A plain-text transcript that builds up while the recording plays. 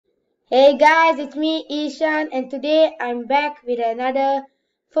Hey guys, it's me Ishan, and today I'm back with another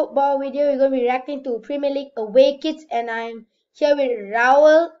football video. We're going to be reacting to Premier League away kits, and I'm here with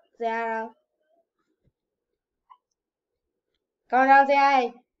Raul. Say hi, Raul. Come on, Raul, say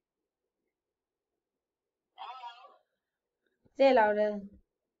hi. Say louder.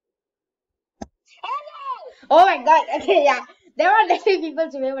 Oh my god, okay, yeah. There were definitely people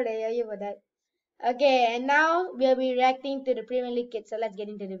to be able to hear you for that. Okay, and now we'll be reacting to the Premier League kit, so let's get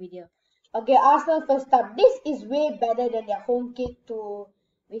into the video. Okay, Arsenal first up. This is way better than their home kit, to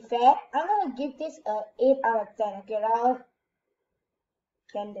be fair. I'm gonna give this a 8 out of 10. Okay, Raul?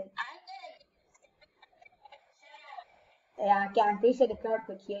 Candid. Yeah, okay, I'm pretty sure the crowd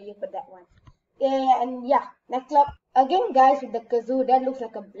could hear you for that one. Yeah, and yeah, next up. Again, guys, with the kazoo, that looks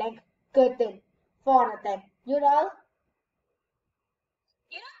like a blank curtain. 4 out of 10. You know?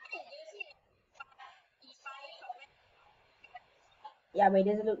 Yeah, but it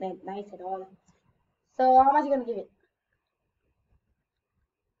doesn't look nice at all. So, how much are you gonna give it?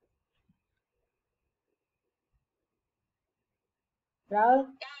 Raul?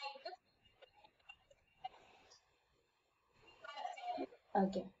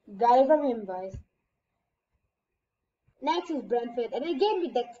 Okay, got it from him, boys. Next is Brentford, and again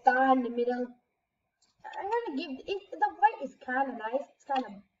with that star in the middle. I'm gonna give it. The white is kind of nice. It's kind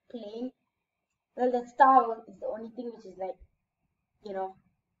of plain. Well, the star is the only thing which is like, you know,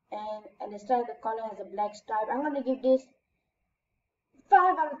 and the stripe, the collar has a black stripe. I'm gonna give this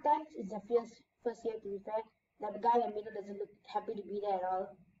 5 out of 10. It's a first year to be fair. That guy in the middle doesn't look happy to be there at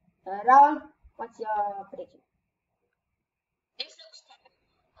all. Raul, what's your prediction?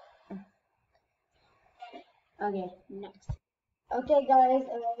 Okay, next. Okay, guys,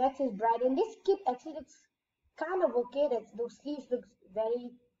 next is Brighton. This kit actually looks kind of okay. Those sleeves looks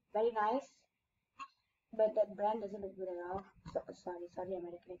very nice, but that brand doesn't look good at all. Sorry,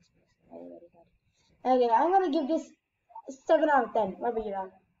 American Express. Very sorry. Okay, I'm gonna give this 7 out of 10. What about you,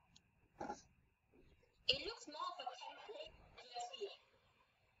 Raul?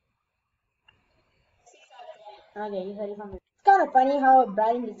 Okay, you heard it from me. It's kind of funny how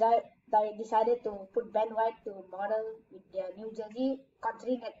Brian decided to put Ben White to model with their new jersey,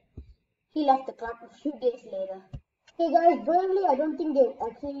 considering that he left the club a few days later. Hey guys, Burnley, I don't think they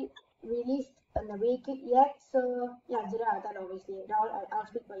actually released an away kit yet, so yeah, 0 out of 10 obviously. Now I'll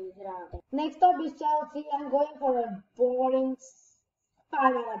speak for you, 0 out of 10. Next up is Chelsea. I'm going for a boring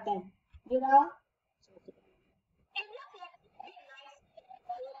 5 out of 10. You know?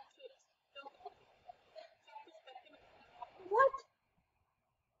 What?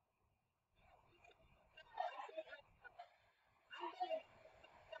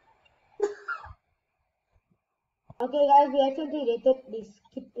 Okay guys, we actually rated this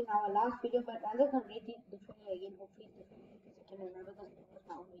kit in our last video, but I'm just gonna rate it differently again, hopefully differently because I can remember because it was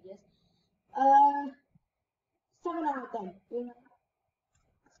my own videos. Uh, 7 out of 10. You know?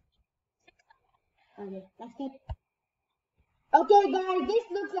 Okay, next kit. Okay guys, this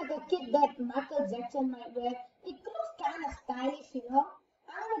looks like a kit that Michael Jackson might wear. It looks kind of stylish, you know.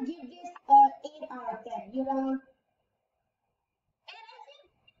 I'm gonna give this a 8 out of 10. You know?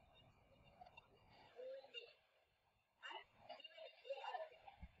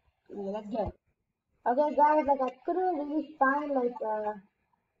 Yeah, let's go. Okay guys, like I couldn't really find like a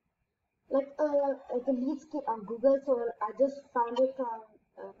lead kit on Google, so I just found it on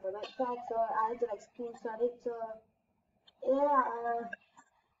the website, so I had to like screenshot it. So yeah,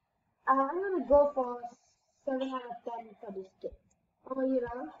 I'm gonna go for 7 out of 10 for this kit. How about you,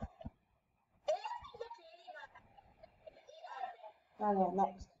 Ram? Okay,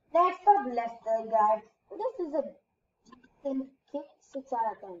 next. Next up, Leicester, guys. This is a decent kit, 6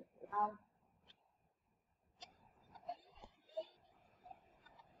 out of 10.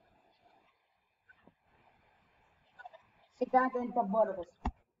 6 out of 10 for both of us.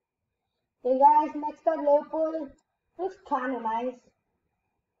 Okay, guys, next up, Liverpool. Looks kind of nice,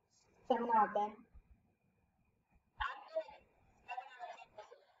 7 out of 10.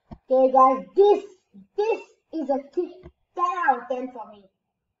 Okay, guys, this is a kit 10 out of 10 for me.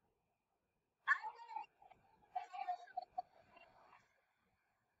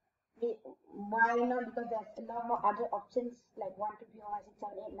 Why not? Because there's a lot more other options like 1, 2, 3, 4, 5, 6,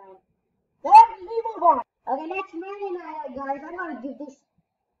 7, 8, 9. Then we move on. Okay, next Man United, guys. I'm gonna give this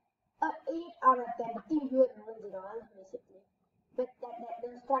a 8 out of 10. The team viewer ruins it all, basically. But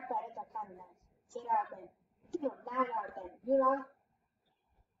the squad parents are kind of nice. 8 out of 10. No, 9 out of 10. You know?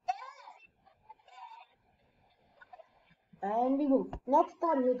 And we move. Next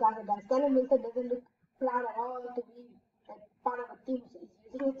time, Newcastle, guys. Callum Wilson doesn't look proud at all to be like part of a team. So he's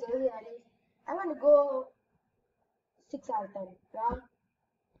using his jersey at least. I'm gonna go 6 out of 10. Right?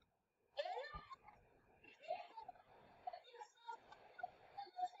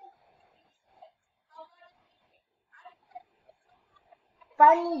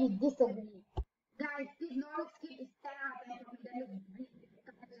 finally we disagree. Guys, this long skip is 10 out of 10 for me. That looks great. The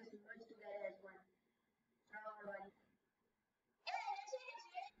characters merged together as one. One.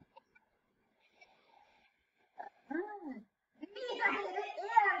 Really, guys, it's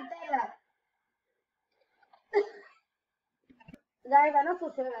 8 out of 10. Guys, I'm not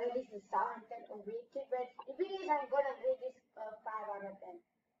so sure whether this is 7 10 or weighted, but if it is, I'm gonna rate this 5 out of 10.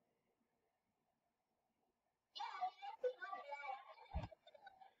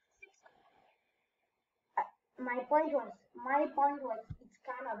 My point was it's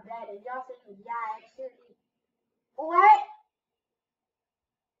kind of bad, and you're saying yeah, actually. What?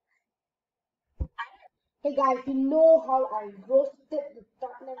 Hey guys, you know how I roasted the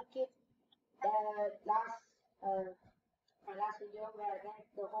Tottenham kid last my last video where I ranked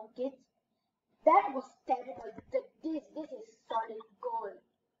the home kids? That was terrible. This is solid gold.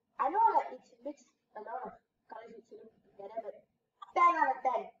 I know that it's mixed a lot of colors which look together, but 10 out of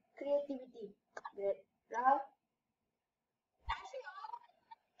 10. Creativity. Great. Now,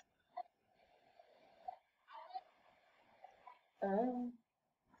 um,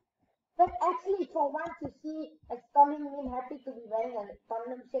 but actually, for once, you see a Storming Win happy to be wearing a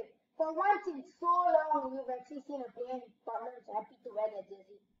Tottenham shirt. For once in so long, you've actually seen a player in Tottenham happy to wear their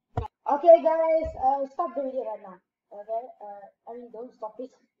jersey. Okay, guys, stop the video right now. Okay, don't stop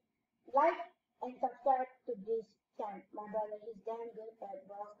it. Like and subscribe to this channel. My brother is damn good at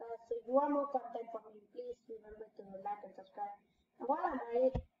Brawl Stars. So if you want more content from me, please remember to like and subscribe. And while I'm at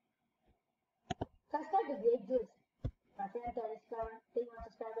it, subscribe to Great Juice. My friend Teresa, 31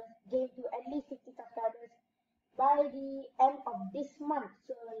 subscribers, gave to at least 50 subscribers by the end of this month.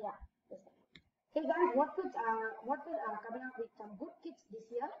 So yeah. Hey guys, what could coming up with some good kits this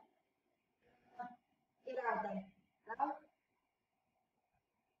year? 8 out of 10. Now,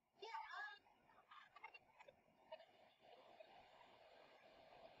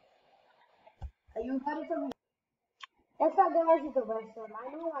 you heard it from me. That's how guys is the best one.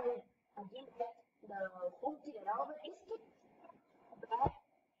 I know I didn't get the home kit at all, but this kit bad.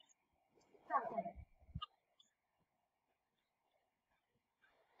 6 out of 10.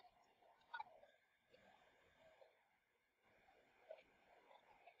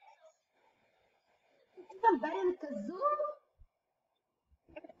 It's even better than Kazoo.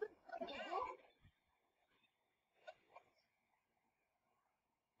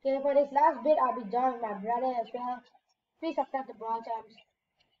 Okay, for this last bit, I'll be joining my brother as well. Please subscribe to Brawl Times.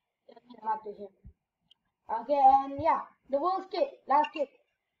 It means a lot to him. Okay, and yeah, the world's kit, last kit.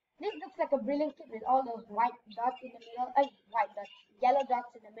 This looks like a brilliant kit with all those white dots in the middle. White dots, yellow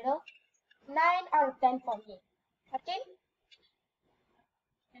dots in the middle. 9 out of 10 for me. Okay?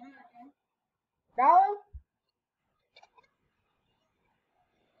 Brown,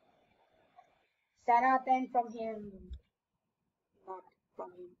 10 out of 10 from him. Not from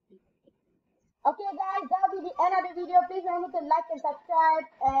him. Okay guys, that'll be the end of the video. Please remember to like and subscribe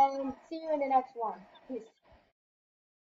and see you in the next one. Peace.